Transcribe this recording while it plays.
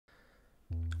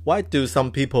Why do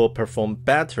some people perform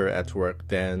better at work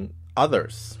than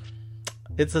others?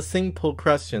 It's a simple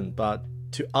question, but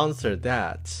to answer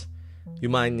that, you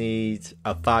might need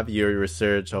a 5-year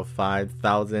research of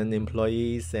 5,000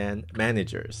 employees and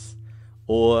managers.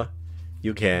 Or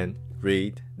you can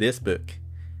read this book,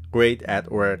 Great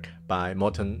at Work by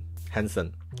Morten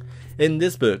Hansen. In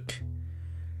this book,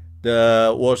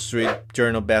 the Wall Street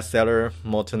Journal bestseller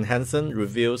Morten Hansen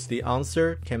reveals the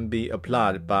answer can be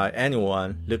applied by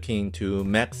anyone looking to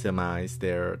maximize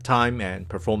their time and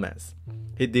performance.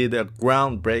 He did a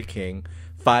groundbreaking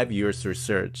 5 years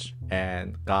research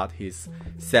and got his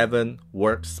 7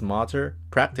 work smarter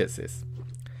practices.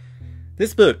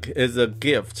 This book is a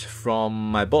gift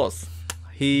from my boss.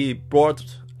 He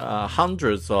bought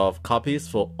hundreds of copies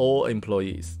for all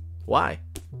employees. Why?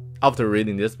 After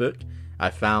reading this book, I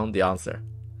found the answer.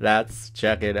 Let's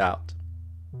check it out.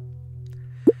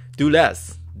 Do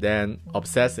less than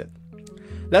obsess it.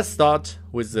 Let's start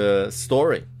with the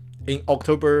story. In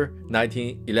October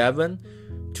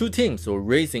 1911, 2 teams were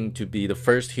racing to be the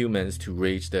first humans to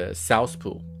reach the South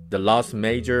Pole, the last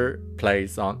major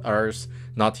place on Earth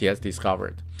not yet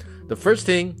discovered. The first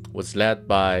team was led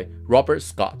by Robert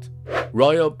Scott,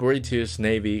 Royal British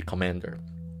Navy commander.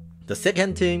 The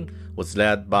second team was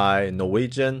led by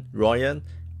Norwegian Royan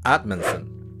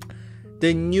Amundsen.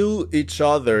 They knew each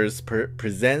other's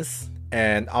presence,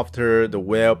 and after the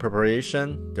well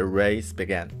preparation, the race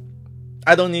began.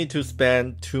 I don't need to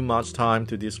spend too much time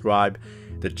to describe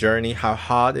the journey, how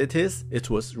hard it is. It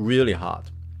was really hard.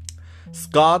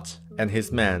 Scott and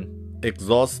his men,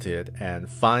 exhausted and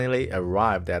finally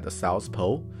arrived at the South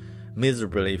Pole,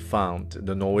 miserably found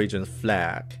the Norwegian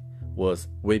flag was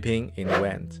whipping in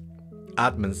wind.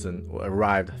 Amundsen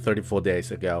arrived 34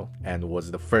 days ago and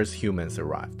was the first humans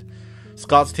arrived.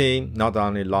 Scott's team not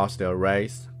only lost their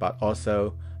race, but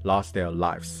also lost their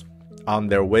lives. On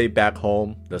their way back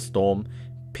home, the storm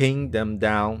pinned them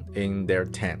down in their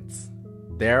tents.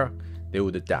 There, they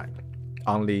would die,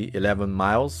 only 11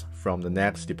 miles from the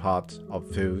next depot of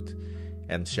food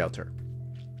and shelter.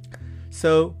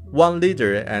 So, one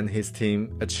leader and his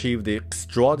team achieved the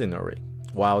extraordinary,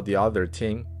 while the other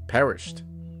team perished.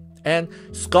 And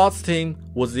Scott's team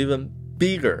was even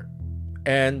bigger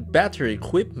and better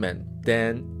equipment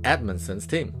than Amundsen's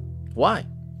team. Why?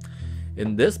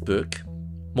 In this book,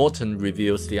 Morten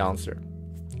reveals the answer.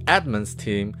 Amundsen's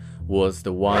team was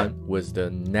the one with the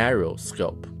narrow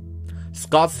scope.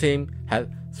 Scott's team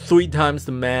had 3 times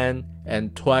the men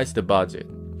and twice the budget.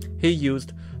 He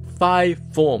used 5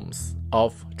 forms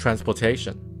of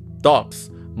transportation: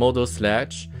 dogs, motor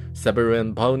sledge,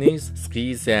 Siberian ponies,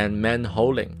 skis, and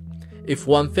man-hauling. If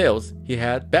one fails, he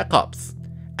had backups.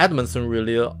 Amundsen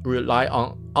relied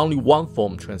on only one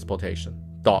form of transportation: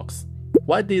 dogs.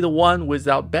 Why did the one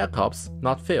without backups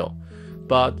not fail,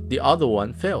 but the other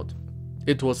one failed?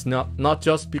 It was not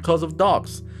just because of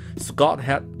dogs. Scott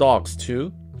had dogs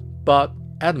too, but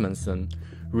Amundsen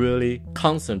really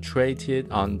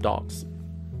concentrated on dogs.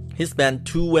 He spent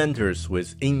 2 winters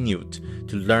with Inuit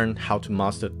to learn how to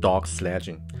master dog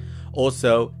sledging.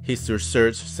 Also, his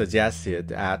research suggested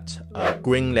that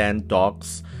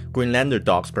Greenlander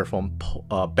dogs perform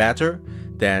better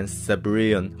than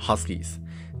Siberian Huskies.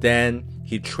 Then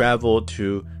he traveled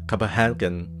to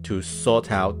Copenhagen to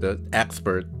sort out the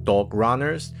expert dog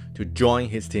runners to join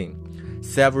his team.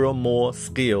 Several more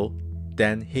skilled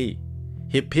than he.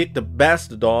 He picked the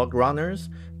best dog runners,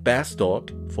 best dog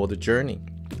for the journey.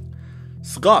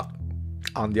 Scott,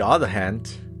 on the other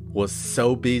hand, was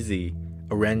so busy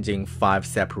arranging 5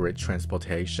 separate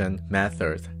transportation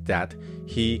methods that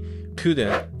he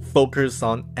couldn't focus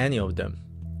on any of them.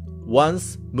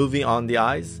 Once moving on the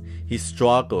ice, he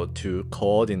struggled to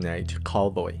coordinate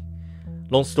convoy.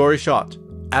 Long story short,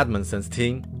 Amundsen's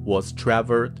team was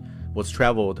traveled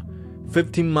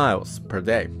 15 miles per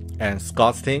day, and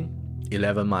Scott's team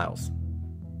 11 miles.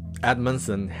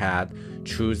 Amundsen had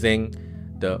chosen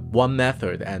the one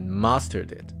method and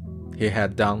mastered it. He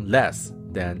had done less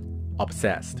than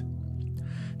obsessed.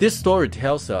 This story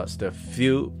tells us the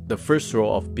first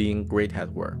rule of being great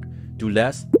at work: do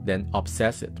less than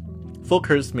obsess it.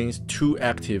 Focus means 2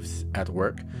 actives at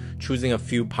work, choosing a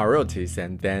few priorities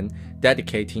and then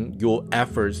dedicating your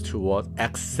efforts toward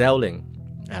excelling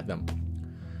at them.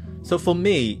 So for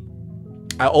me,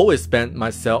 I always spread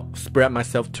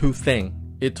myself too thin.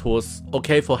 It was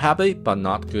okay for happy, but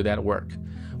not good at work.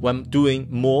 When doing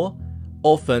more,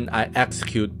 often I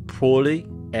execute poorly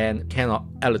and cannot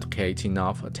allocate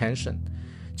enough attention,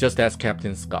 just as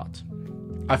Captain Scott.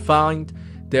 I find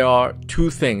there are 2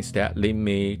 things that lead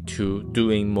me to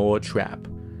doing more trap.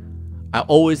 I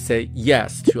always say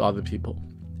yes to other people,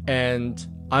 and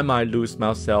I might lose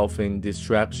myself in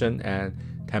distraction and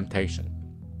temptation.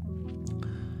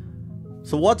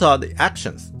 So what are the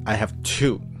actions? I have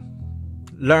two.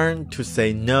 Learn to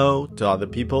say no to other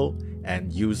people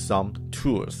and use some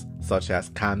tools such as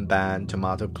Kanban,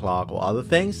 tomato clock, or other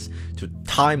things to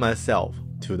tie myself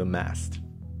to the mast.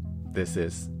 This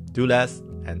is do less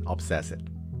and obsess it.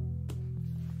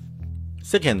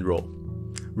 Second rule,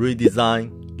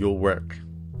 redesign your work.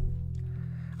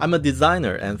 I'm a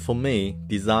designer, and for me,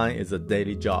 design is a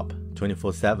daily job,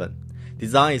 24/7.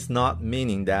 Design is not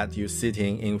meaning that you're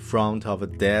sitting in front of a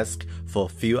desk for a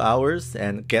few hours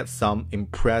and get some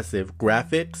impressive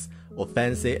graphics or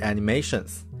fancy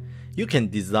animations. You can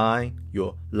design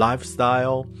your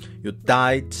lifestyle, your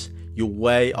diet, your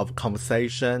way of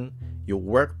conversation, your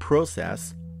work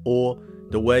process, or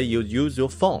the way you use your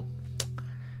phone.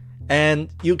 And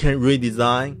you can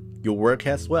redesign your work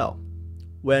as well.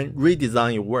 When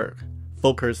redesign your work,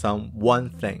 focus on one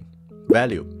thing,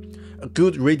 value. A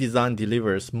good redesign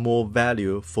delivers more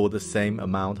value for the same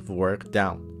amount of work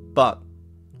done. But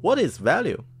what is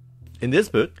value? In this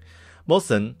book,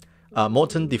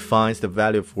 Morten defines the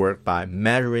value of work by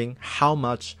measuring how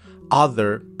much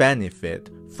others benefit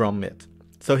from it.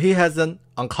 So he has an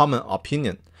uncommon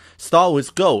opinion. Start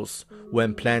with goals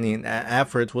when planning an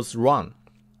effort was wrong.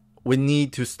 We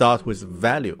need to start with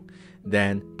value,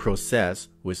 then process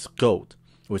with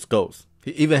goals.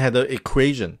 He even had an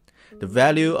equation. The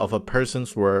value of a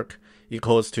person's work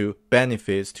equals to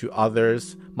benefits to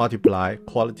others multiply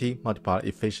quality multiply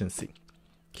efficiency.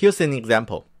 Here's an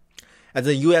example. As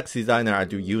a UX designer, I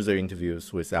do user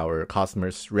interviews with our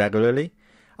customers regularly.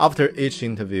 After each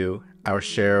interview, I'll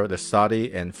share the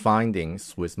study and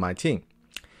findings with my team.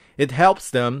 It helps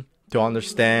them to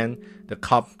understand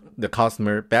the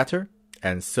customer better,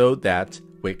 and so that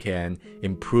we can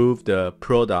improve the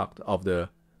product of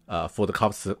for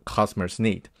the customer's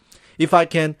need. If I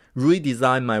can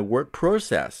redesign my work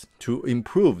process to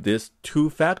improve these two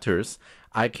factors,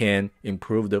 I can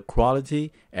improve the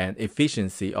quality and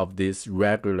efficiency of this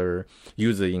regular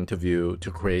user interview to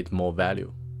create more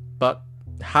value. But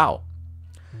how?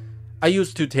 I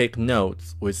used to take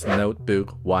notes with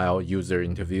notebook while user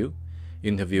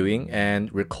interviewing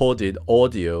and recorded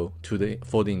audio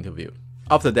for the interview.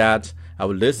 After that, I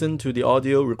would listen to the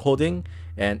audio recording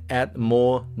and add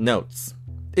more notes.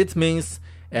 It means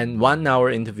in 1 hour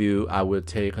interview, I will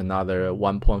take another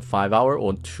 1.5 hour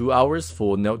or 2 hours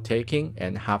for note taking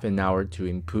and half an hour to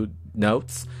input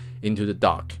notes into the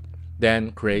doc.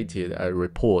 Then created a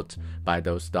report by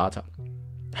those data.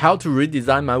 How to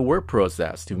redesign my work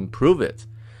process to improve it?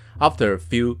 After a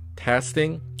few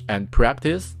testing and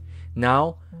practice,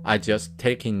 now I just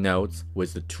taking notes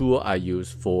with the tool I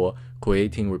use for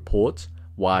creating reports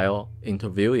while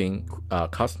interviewing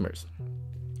customers.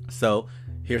 So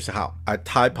here's how. I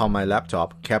type on my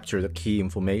laptop, capture the key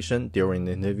information during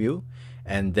the interview,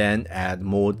 and then add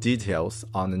more details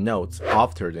on the notes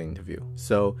after the interview.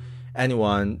 So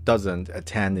anyone doesn't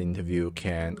attend the interview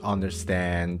can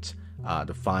understand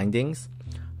the findings.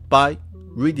 By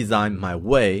redesign my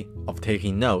way of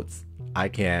taking notes, I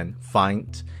can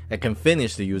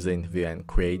finish the user interview and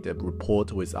create a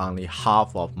report with only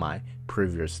half of my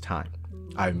previous time.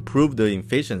 I improve the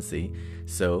efficiency,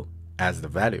 so as the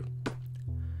value.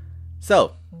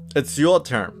 So, it's your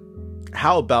turn.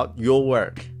 How about your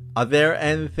work? Are there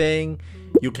anything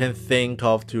you can think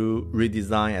of to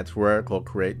redesign at work or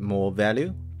create more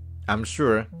value? I'm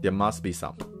sure there must be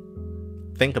some.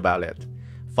 Think about it,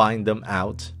 find them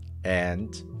out, and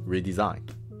redesign.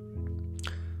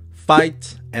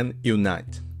 Fight and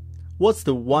unite. What's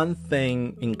the one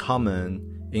thing in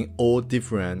common in all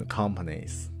different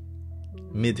companies?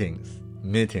 Meetings,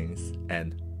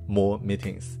 and more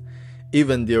meetings.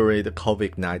 Even during the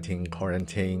COVID-19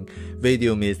 quarantine,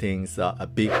 video meetings are a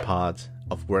big part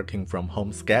of working from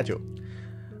home schedule.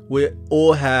 We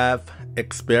all have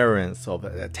experience of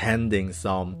attending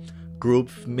some group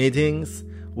meetings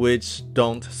which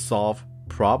don't solve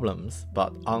problems,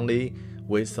 but only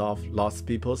waste of lots of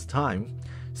people's time.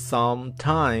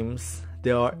 Sometimes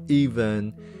there are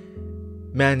even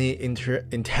many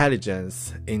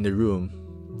intelligence in the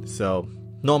room. So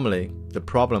normally the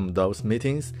problem of those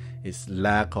meetings is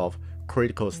lack of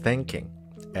critical thinking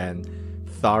and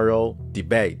thorough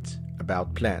debate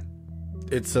about plan.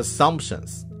 It's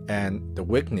assumptions and the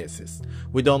weaknesses.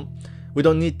 We don't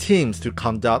need teams to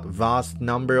conduct vast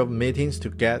number of meetings to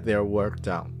get their work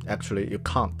done. Actually, you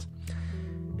can't.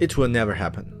 It will never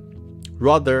happen.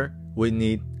 Rather, we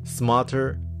need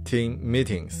smarter team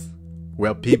meetings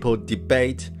where people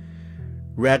debate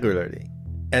regularly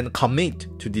and commit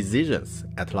to decisions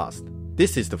at last.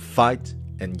 This is the fight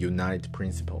and unite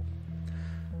principle.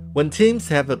 When teams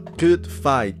have a good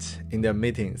fight in their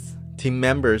meetings, team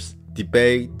members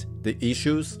debate the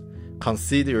issues,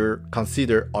 consider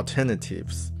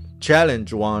alternatives,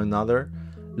 challenge one another,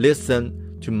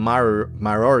 listen to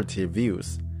minority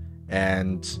views,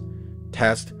 and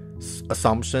test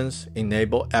assumptions,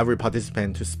 enable every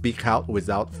participant to speak out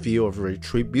without fear of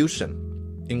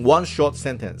retribution. In one short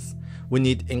sentence, we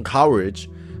need to encourage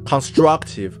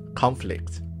constructive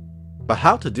conflict. But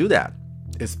how to do that,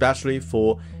 especially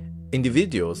for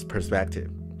individuals' perspective?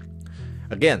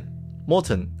 Again,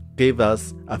 Morten gave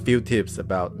us a few tips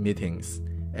about meetings,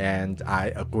 and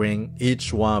I agree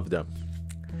each one of them.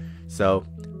 So,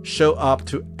 show up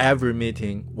to every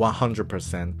meeting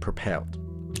 100% prepared.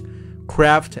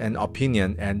 Craft an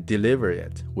opinion and deliver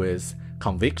it with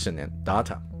conviction and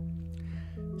data.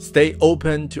 Stay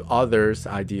open to others'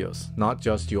 ideas, not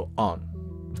just your own.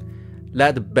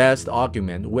 Let the best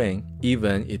argument win,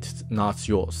 even if it's not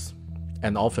yours,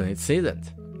 and often it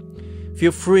isn't.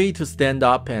 Feel free to stand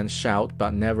up and shout,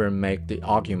 but never make the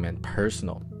argument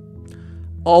personal.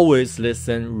 Always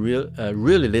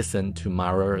really listen to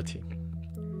minority.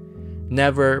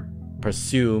 Never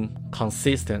presume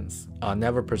consistency,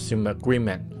 never presume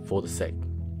agreement for the sake.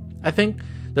 I think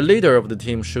the leader of the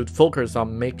team should focus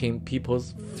on making people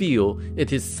feel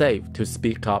it is safe to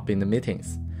speak up in the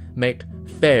meetings, make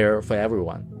fair for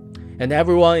everyone. And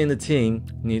everyone in the team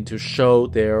need to show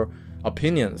their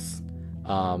opinions,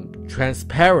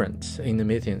 transparent in the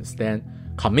meetings, then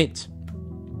commit.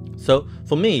 So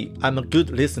for me, I'm a good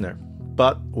listener,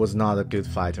 but was not a good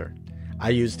fighter. I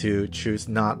used to choose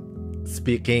not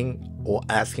speaking or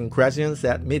asking questions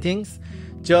at meetings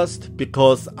just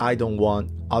because I don't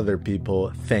want other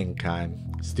people think I'm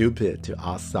stupid to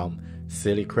ask some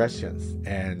silly questions.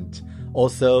 And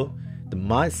also the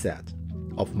mindset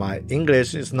of my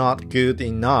English is not good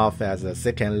enough as a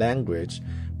second language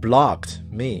blocked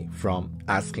me from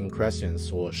asking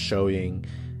questions or showing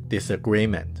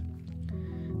disagreement.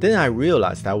 Then I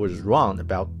realized I was wrong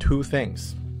about two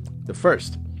things. The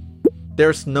first,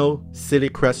 there's no silly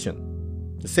question.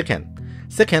 The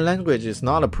second language is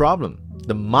not a problem.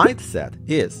 The mindset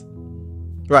is.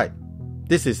 Right,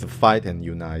 this is the fight and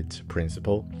unite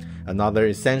principle. Another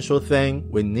essential thing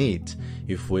we need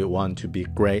if we want to be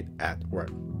great at work.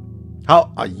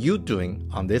 How are you doing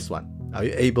on this one? Are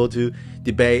you able to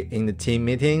debate in the team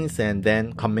meetings and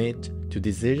then commit to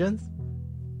decisions?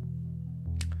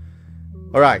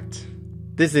 Alright,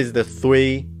 this is the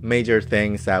three major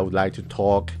things I would like to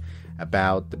talk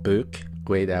about the book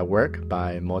Great at Work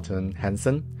by Morten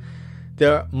Hansen.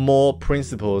 There are more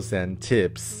principles and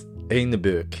tips in the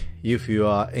book if you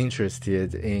are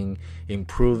interested in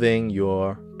improving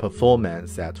your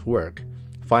performance at work.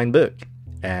 Find the book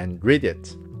and read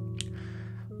it.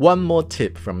 One more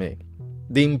tip from me.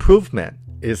 The improvement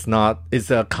is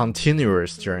a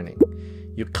continuous journey.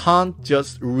 You can't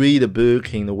just read a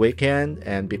book in the weekend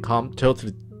and become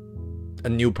totally a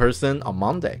new person on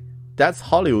Monday. That's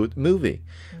Hollywood movie.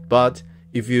 But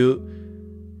if you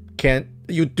can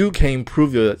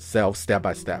improve yourself step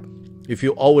by step. If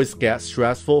you always get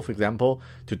stressful, for example,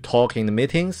 to talk in the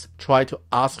meetings, try to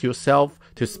ask yourself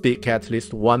to speak at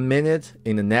least 1 minute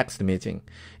in the next meeting.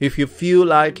 If you feel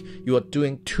like you are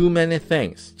doing too many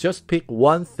things, just pick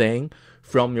one thing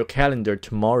from your calendar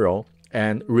tomorrow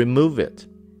and remove it.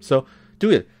 So do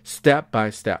it step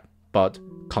by step, but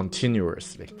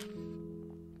continuously.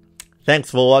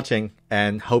 Thanks for watching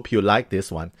and hope you like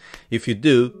this one. If you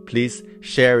do, please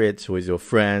share it with your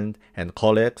friends and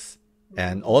colleagues.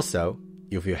 And also,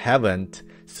 if you haven't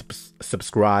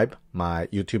subscribed my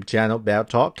YouTube channel, Bear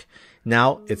Talk,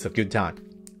 now it's a good time.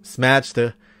 Smash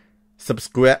the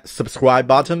subscribe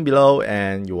button below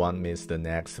and you won't miss the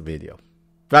next video.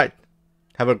 Right.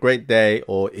 Have a great day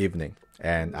or evening,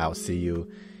 and I'll see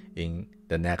you in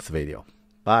the next video.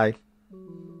 Bye.